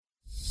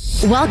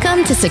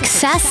Welcome to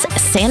Success,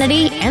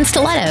 Sanity, and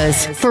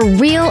Stilettos for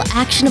real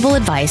actionable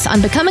advice on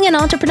becoming an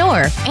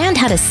entrepreneur and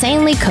how to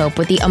sanely cope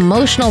with the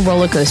emotional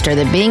roller coaster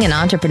that being an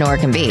entrepreneur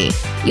can be.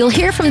 You'll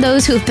hear from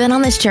those who've been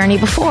on this journey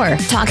before,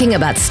 talking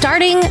about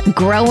starting,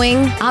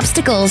 growing,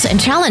 obstacles,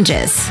 and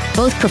challenges,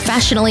 both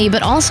professionally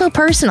but also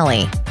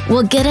personally.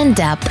 We'll get in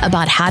depth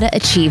about how to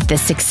achieve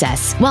this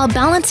success while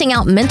balancing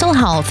out mental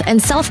health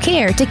and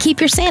self-care to keep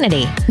your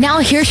sanity. Now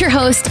here's your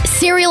host,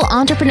 serial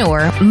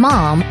entrepreneur,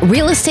 mom,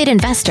 real estate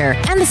investor,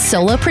 and the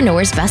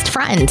solopreneur's best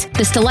friend,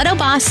 the stiletto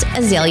boss,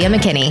 Azalea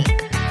McKinney.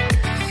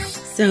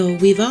 So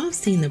we've all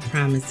seen the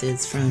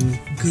promises from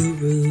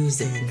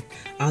gurus and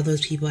all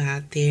those people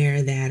out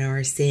there that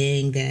are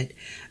saying that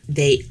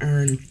they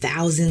earn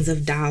thousands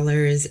of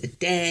dollars a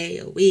day,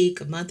 a week,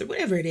 a month, or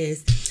whatever it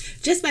is,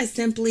 just by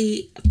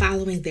simply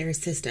following their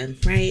system,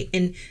 right?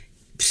 And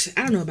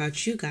I don't know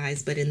about you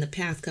guys, but in the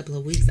past couple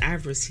of weeks,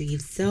 I've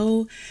received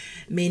so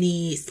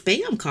many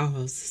spam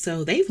calls.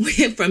 So they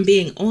went from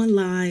being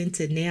online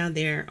to now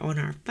they're on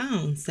our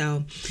phone.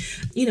 So,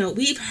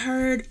 we've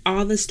heard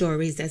all the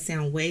stories that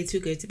sound way too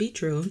good to be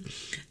true.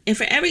 And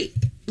for every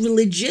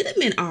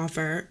legitimate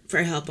offer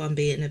for help on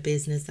being a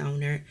business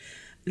owner,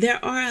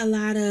 there are a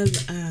lot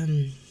of,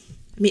 and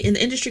the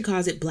industry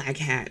calls it black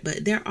hat,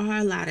 but there are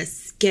a lot of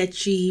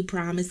sketchy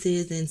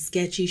promises and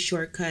sketchy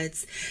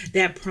shortcuts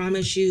that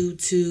promise you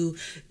to,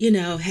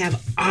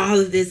 have all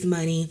of this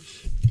money.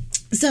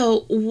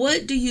 So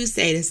what do you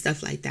say to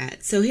stuff like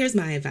that? So here's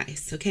my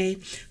advice, okay?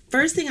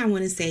 First thing I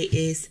want to say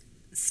is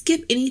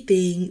skip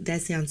anything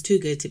that sounds too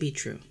good to be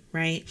true,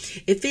 right?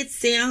 If it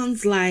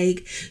sounds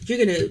like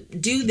you're going to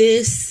do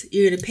this,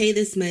 you're going to pay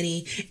this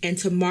money, and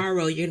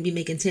tomorrow you're going to be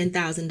making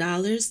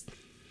 $10,000,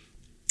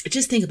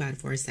 just think about it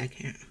for a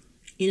second.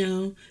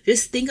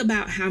 Just think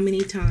about how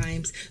many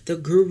times the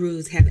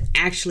gurus have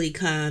actually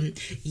come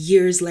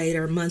years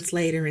later, months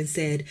later, and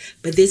said,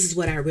 but this is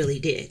what I really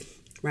did,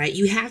 right?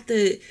 You have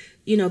to,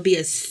 be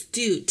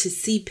astute to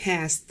see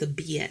past the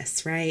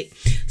BS, right?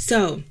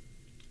 So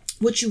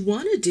what you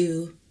want to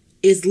do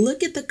is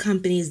look at the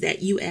companies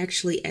that you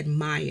actually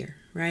admire,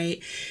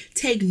 right?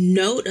 Take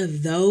note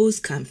of those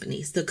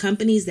companies, the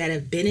companies that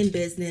have been in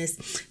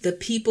business, the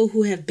people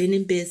who have been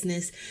in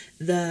business,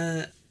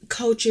 the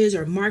coaches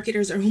or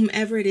marketers or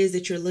whomever it is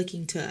that you're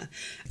looking to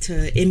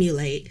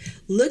emulate.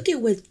 Look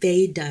at what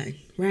they've done,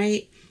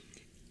 right?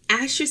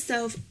 Ask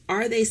yourself,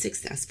 are they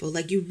successful?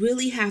 Like, you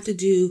really have to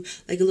do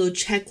like a little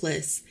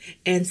checklist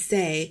and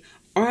say,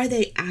 are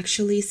they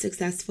actually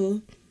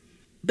successful?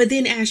 But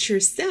then ask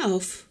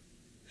yourself,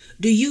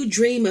 do you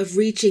dream of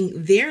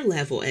reaching their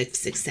level of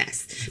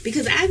success?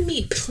 Because I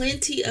meet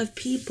plenty of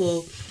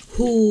people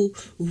who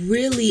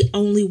really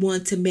only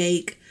want to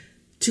make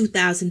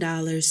 $2,000,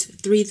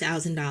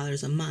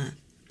 $3,000 a month.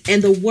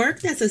 And the work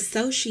that's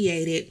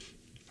associated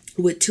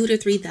with $2,000 to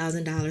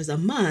 $3,000 a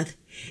month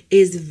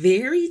is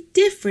very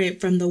different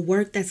from the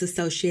work that's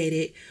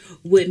associated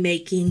with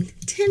making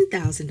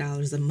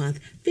 $10,000 a month,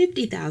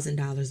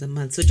 $50,000 a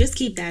month. So just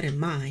keep that in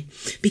mind,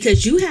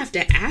 because you have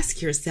to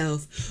ask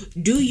yourself,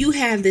 do you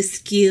have the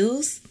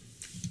skills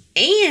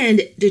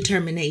and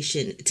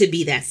determination to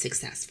be that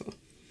successful?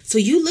 So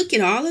you look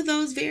at all of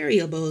those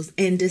variables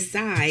and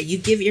decide, you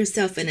give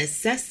yourself an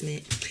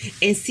assessment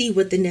and see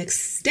what the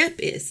next step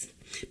is.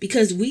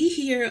 Because we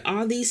hear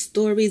all these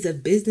stories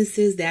of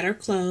businesses that are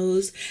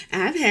closed.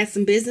 I've had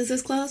some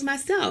businesses close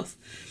myself.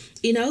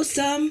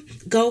 Some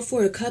go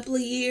for a couple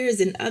of years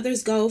and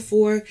others go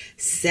for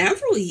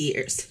several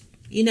years,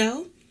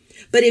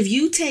 But if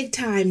you take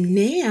time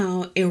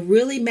now and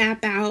really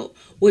map out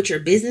what your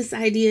business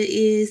idea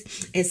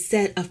is and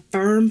set a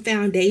firm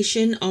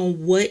foundation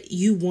on what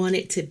you want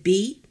it to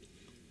be,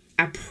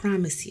 I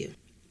promise you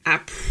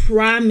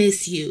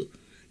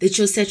that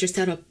you'll set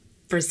yourself up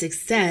for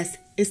success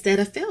instead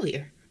of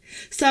failure.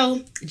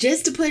 So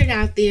just to put it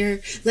out there,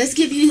 let's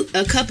give you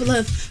a couple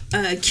of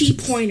key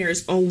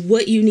pointers on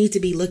what you need to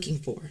be looking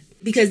for.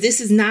 Because this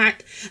is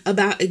not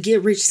about a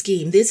get-rich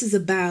scheme. This is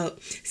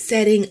about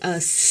setting a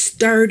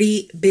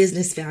sturdy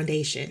business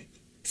foundation.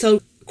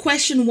 So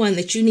question one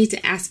that you need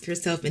to ask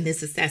yourself in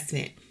this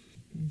assessment: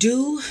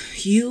 do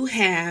you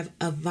have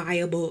a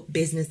viable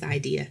business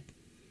idea?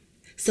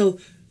 So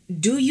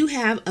do you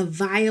have a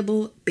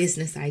viable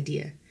business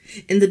idea?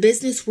 In the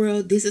business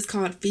world, this is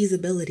called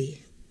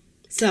feasibility.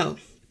 So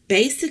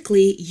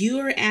basically, you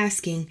are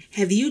asking,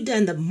 have you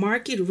done the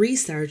market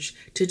research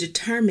to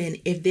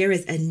determine if there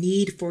is a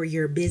need for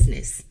your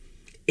business?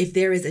 If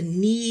there is a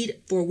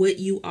need for what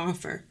you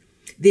offer?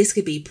 This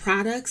could be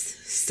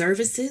products,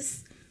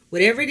 services,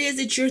 whatever it is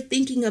that you're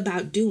thinking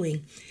about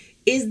doing.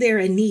 Is there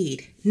a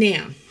need?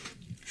 Now,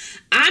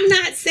 I'm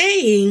not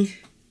saying,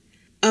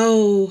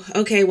 oh,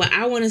 okay, well,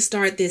 I want to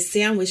start this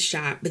sandwich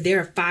shop, but there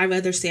are 5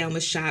 other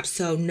sandwich shops.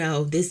 So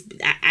no,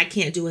 I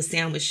can't do a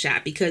sandwich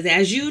shop, because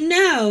as you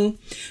know,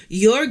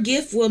 your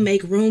gift will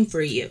make room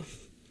for you.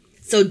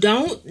 So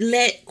don't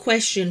let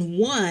question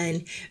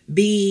 1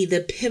 be the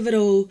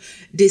pivotal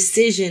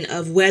decision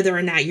of whether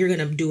or not you're going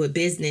to do a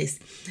business.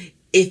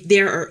 if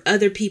there are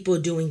other people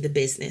doing the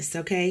business,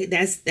 okay?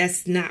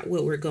 That's not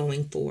what we're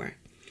going for.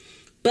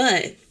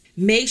 But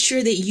make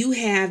sure that you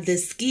have the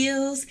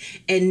skills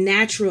and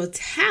natural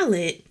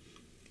talent,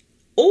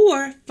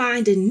 or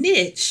find a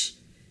niche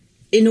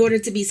in order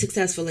to be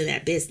successful in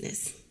that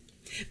business.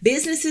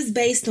 Businesses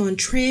based on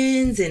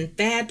trends and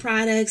fad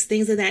products,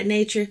 things of that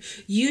nature,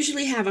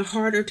 usually have a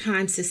harder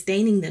time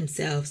sustaining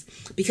themselves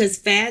because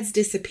fads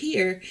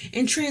disappear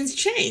and trends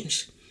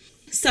change.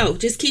 So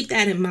just keep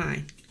that in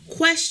mind.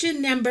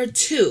 Question number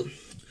 2.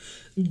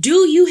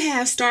 Do you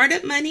have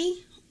startup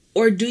money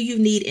or do you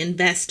need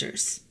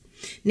investors?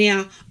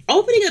 Now,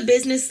 opening a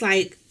business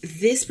like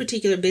this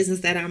particular business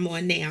that I'm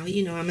on now,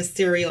 I'm a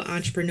serial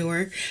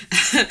entrepreneur.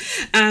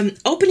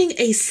 Opening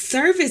a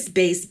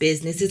service-based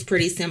business is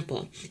pretty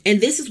simple.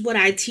 And this is what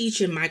I teach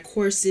in my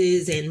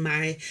courses and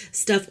my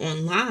stuff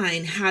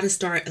online, how to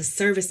start a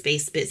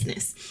service-based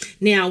business.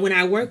 Now, when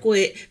I work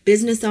with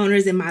business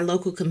owners in my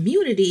local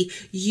community,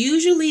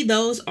 usually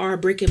those are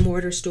brick and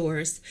mortar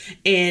stores,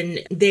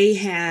 and they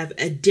have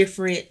a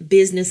different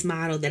business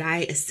model that I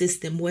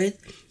assist them with.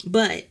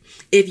 But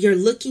if you're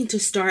looking to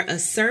start a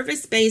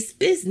service-based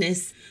business,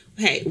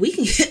 hey, we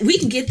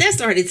can get that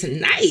started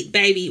tonight,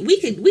 baby. We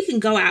can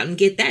go out and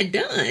get that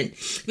done,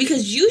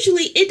 because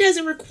usually it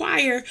doesn't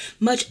require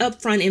much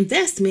upfront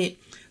investment,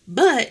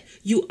 but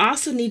you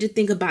also need to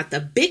think about the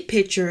big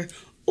picture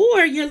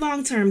or your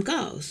long-term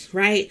goals,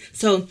 right?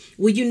 So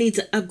will you need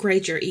to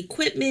upgrade your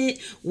equipment?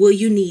 Will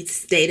you need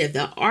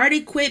state-of-the-art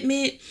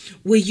equipment?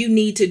 Will you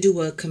need to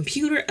do a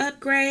computer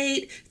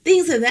upgrade?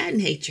 Things of that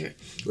nature.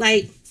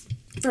 Like,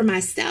 for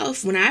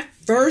myself, when I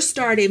first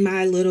started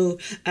my little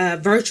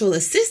virtual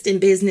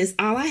assistant business,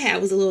 all I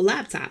had was a little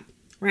laptop,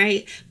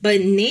 right?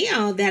 But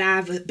now that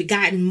I've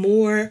gotten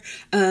more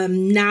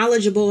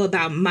knowledgeable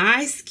about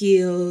my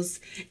skills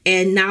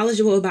and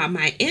knowledgeable about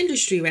my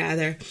industry,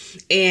 rather,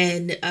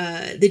 and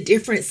the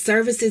different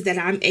services that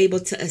I'm able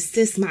to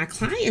assist my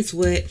clients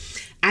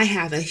with, I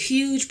have a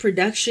huge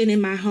production in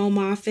my home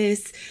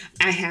office.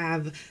 I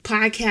have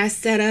podcasts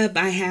set up.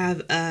 I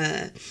have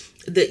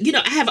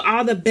I have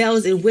all the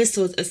bells and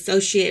whistles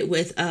associated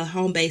with a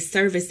home-based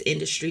service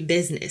industry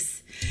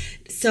business.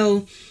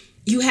 So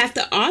you have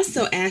to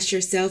also ask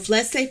yourself,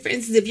 let's say, for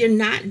instance, if you're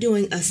not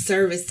doing a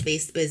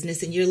service-based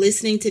business and you're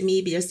listening to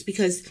me just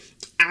because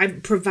I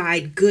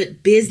provide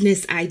good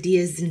business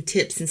ideas and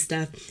tips and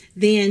stuff,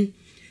 then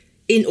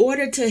in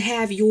order to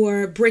have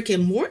your brick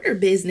and mortar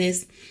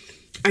business,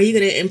 are you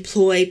going to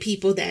employ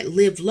people that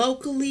live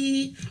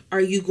locally? Are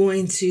you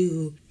going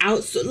to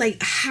outsource? Like,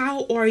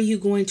 how are you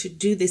going to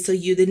do this? So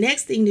the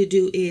next thing to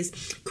do is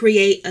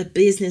create a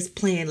business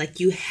plan. Like,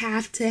 you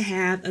have to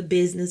have a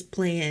business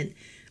plan.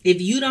 If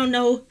you don't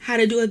know how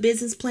to do a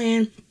business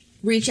plan,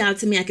 reach out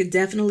to me. I could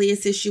definitely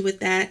assist you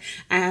with that.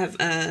 I have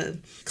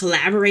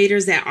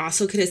collaborators that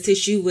also could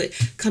assist you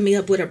with coming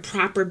up with a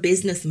proper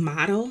business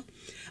model.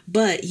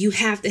 But you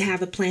have to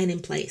have a plan in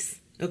place.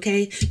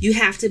 Okay, you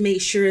have to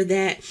make sure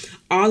that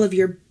all of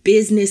your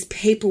business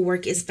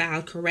paperwork is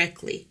filed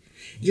correctly,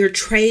 your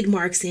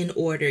trademarks in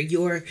order,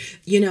 your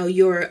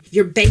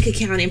bank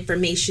account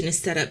information is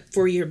set up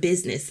for your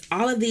business.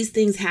 All of these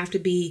things have to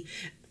be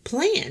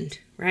planned,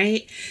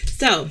 right?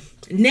 So,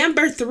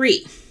 number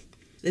 3,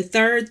 the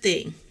third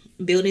thing,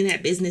 building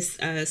that business,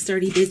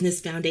 sturdy business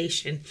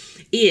foundation,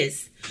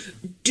 is,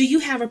 do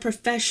you have a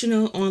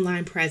professional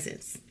online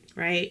presence,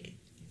 right?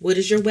 What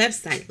does your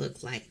website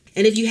look like?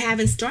 And if you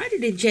haven't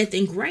started it yet,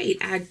 then great.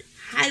 I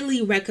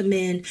highly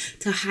recommend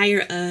to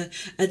hire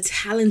a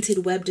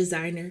talented web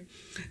designer.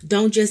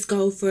 Don't just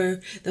go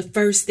for the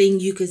first thing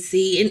you could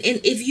see. And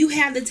if you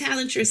have the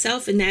talent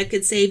yourself and that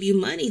could save you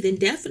money, then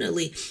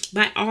definitely,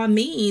 by all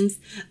means,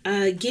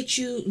 do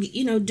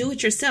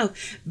it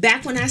yourself.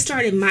 Back when I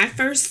started my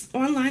first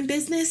online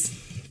business,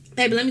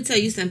 baby, let me tell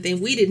you something.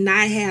 We did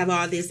not have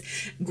all this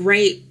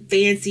great,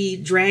 fancy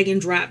drag and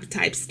drop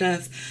type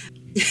stuff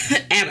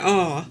at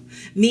all.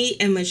 Me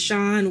and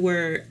Michonne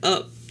were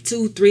up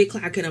 2-3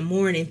 o'clock in the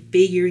morning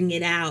figuring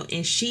it out,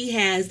 and she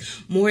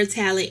has more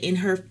talent in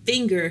her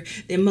finger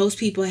than most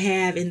people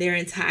have in their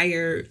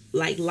entire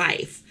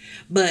life.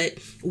 But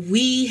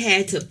we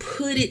had to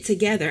put it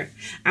together.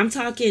 I'm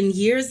talking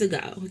years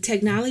ago.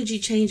 Technology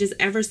changes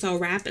ever so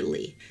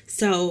rapidly.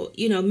 So,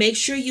 make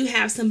sure you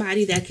have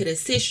somebody that could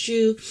assist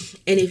you.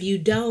 And if you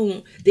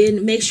don't,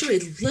 then make sure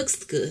it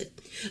looks good.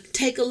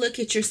 Take a look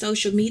at your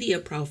social media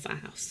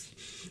profiles.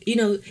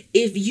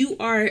 If you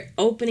are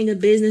opening a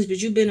business,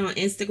 but you've been on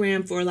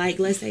Instagram for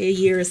let's say a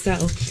year or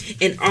so,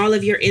 and all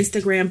of your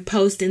Instagram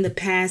posts in the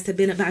past have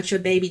been about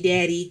your baby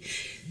daddy,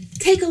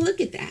 take a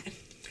look at that.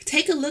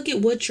 Take a look at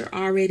what you're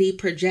already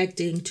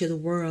projecting to the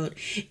world,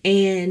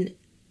 and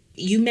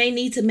you may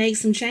need to make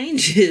some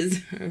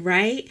changes,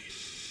 right?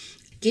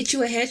 Get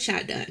you a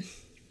headshot done,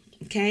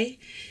 okay?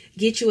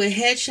 Get you a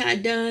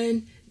headshot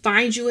done.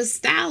 find you a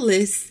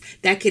stylist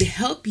that could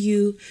help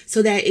you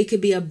so that it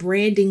could be a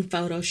branding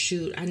photo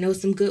shoot. I know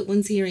some good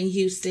ones here in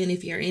Houston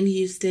if you're in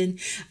Houston.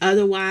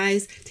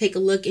 Otherwise, take a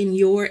look in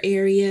your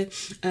area.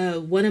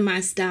 One of my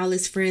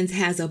stylist friends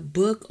has a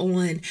book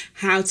on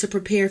how to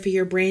prepare for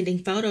your branding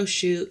photo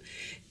shoot.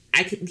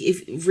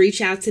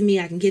 Reach out to me.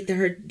 I can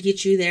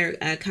get you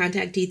their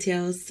contact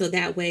details so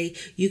that way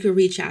you can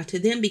reach out to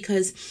them,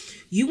 because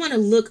you want to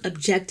look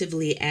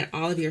objectively at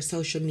all of your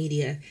social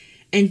media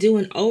and do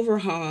an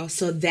overhaul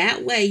so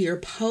that way your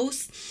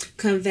posts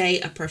convey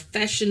a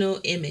professional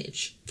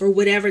image for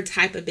whatever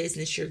type of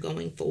business you're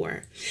going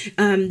for.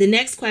 The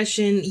next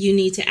question you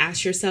need to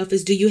ask yourself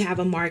is, do you have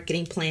a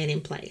marketing plan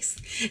in place?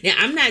 Now,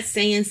 I'm not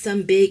saying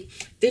some big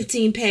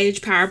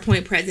 15-page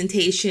PowerPoint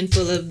presentation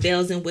full of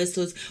bells and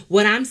whistles.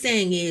 What I'm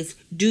saying is,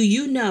 do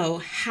you know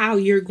how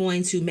you're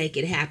going to make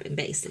it happen,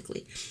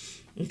 basically?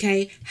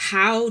 Okay,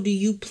 how do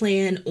you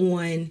plan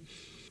on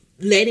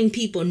letting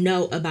people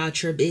know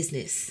about your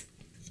business?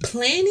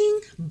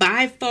 Planning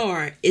by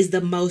far is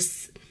the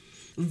most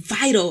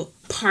vital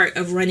part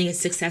of running a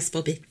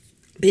successful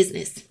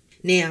business.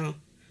 Now,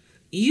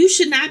 you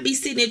should not be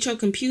sitting at your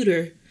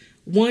computer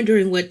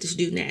wondering what to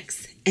do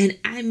next. And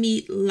I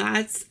meet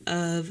lots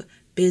of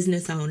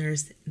business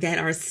owners that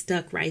are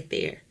stuck right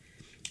there.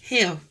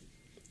 Hell,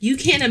 you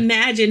can't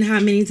imagine how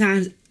many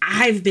times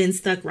I've been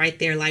stuck right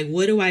there. Like,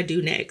 what do I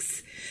do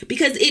next?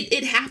 Because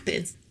it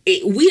happens.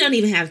 We don't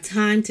even have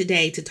time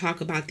today to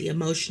talk about the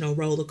emotional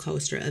roller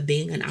coaster of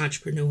being an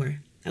entrepreneur.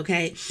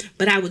 Okay.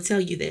 But I would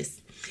tell you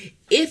this.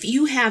 If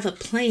you have a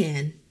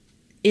plan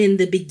in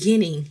the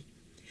beginning,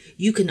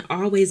 you can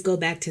always go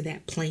back to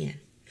that plan.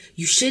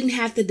 You shouldn't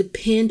have to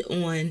depend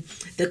on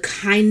the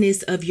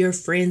kindness of your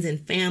friends and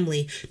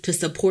family to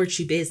support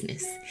your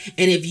business.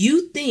 And if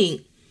you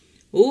think,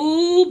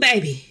 oh,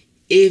 baby,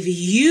 if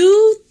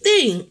you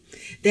think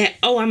that,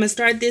 I'm going to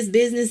start this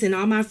business and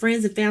all my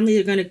friends and family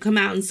are going to come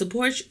out and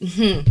support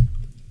you,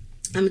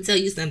 I'm going to tell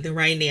you something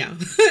right now.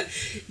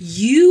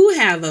 You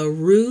have a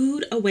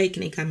rude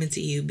awakening coming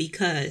to you,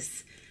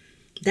 because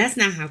that's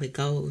not how it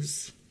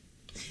goes.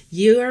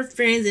 Your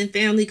friends and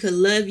family could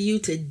love you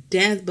to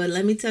death, but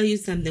let me tell you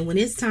something. When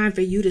it's time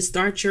for you to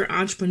start your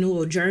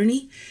entrepreneurial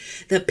journey,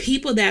 the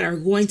people that are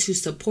going to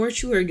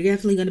support you are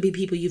definitely going to be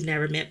people you've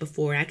never met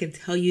before. I can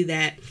tell you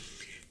that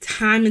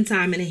time and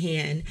time and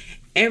again.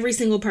 Every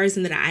single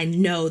person that I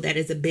know that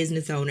is a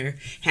business owner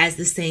has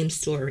the same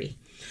story.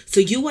 So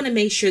you want to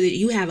make sure that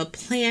you have a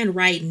plan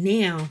right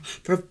now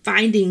for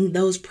finding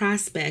those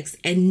prospects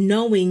and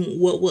knowing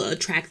what will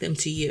attract them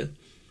to you.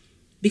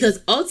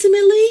 Because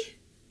ultimately,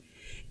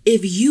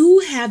 if you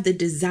have the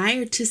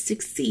desire to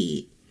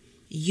succeed,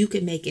 you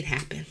can make it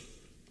happen.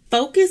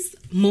 Focus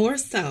more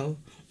so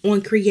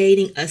on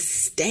creating a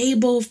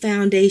stable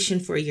foundation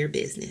for your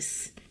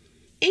business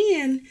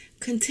and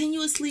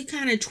continuously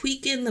kind of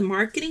tweaking the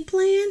marketing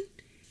plan,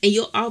 and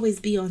you'll always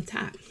be on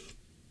top.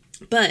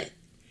 But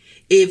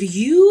if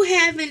you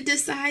haven't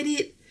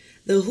decided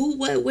the who,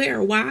 what, where,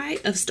 or why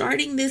of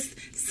starting this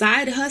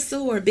side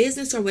hustle or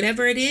business or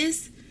whatever it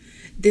is,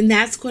 then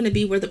that's going to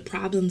be where the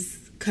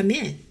problems come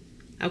in.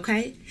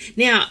 Okay?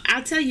 Now,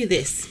 I'll tell you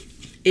this.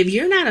 If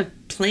you're not a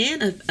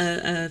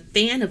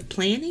fan of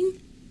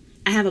planning,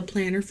 I have a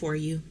planner for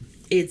you.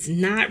 It's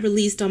not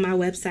released on my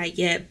website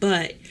yet,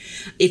 but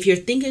if you're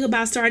thinking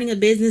about starting a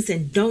business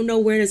and don't know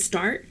where to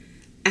start,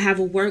 I have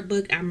a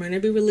workbook I'm going to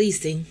be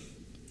releasing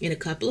in a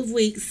couple of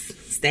weeks.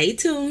 Stay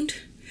tuned,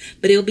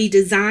 but it'll be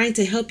designed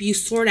to help you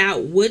sort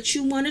out what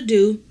you want to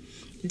do,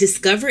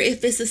 discover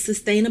if it's a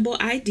sustainable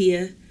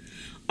idea,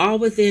 all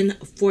within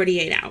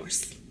 48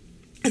 hours.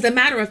 As a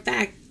matter of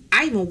fact,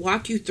 I even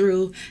walk you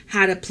through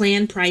how to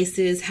plan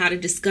prices, how to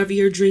discover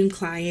your dream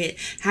client,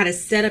 how to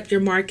set up your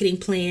marketing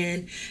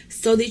plan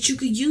so that you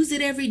could use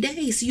it every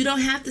day so you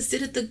don't have to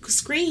sit at the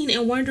screen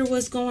and wonder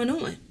what's going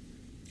on.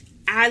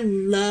 I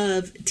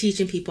love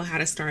teaching people how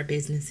to start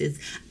businesses.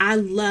 I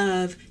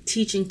love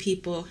teaching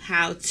people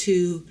how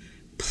to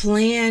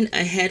plan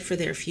ahead for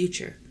their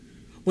future.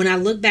 When I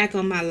look back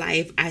on my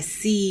life, I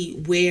see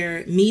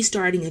where me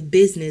starting a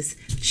business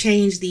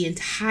changed the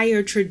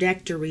entire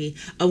trajectory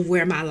of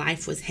where my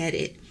life was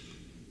headed.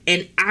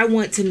 And I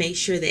want to make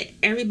sure that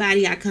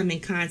everybody I come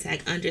in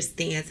contact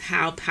understands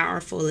how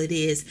powerful it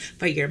is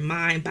for your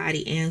mind,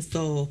 body, and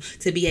soul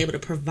to be able to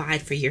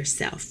provide for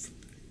yourself.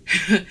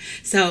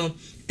 So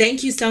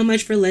thank you so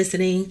much for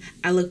listening.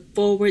 I look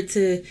forward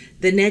to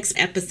the next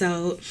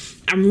episode.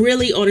 I'm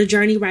really on a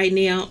journey right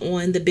now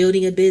on the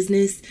building a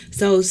business.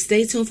 So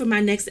stay tuned for my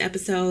next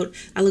episode.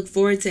 I look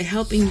forward to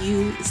helping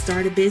you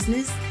start a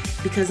business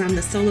because I'm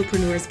the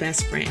solopreneur's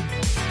best friend.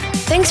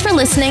 Thanks for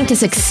listening to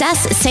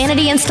Success,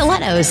 Sanity, and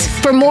Stilettos.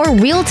 For more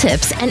real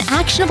tips and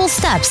actionable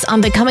steps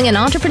on becoming an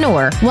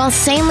entrepreneur while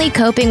sanely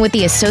coping with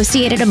the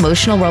associated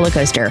emotional roller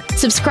coaster,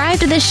 subscribe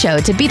to this show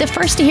to be the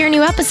first to hear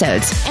new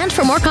episodes. And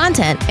for more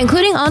content,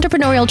 including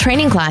entrepreneurial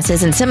training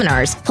classes and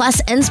seminars,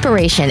 plus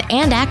inspiration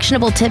and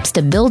actionable tips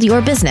to build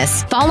your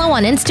business, follow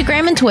on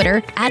Instagram and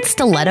Twitter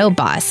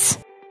 @StilettoBoss.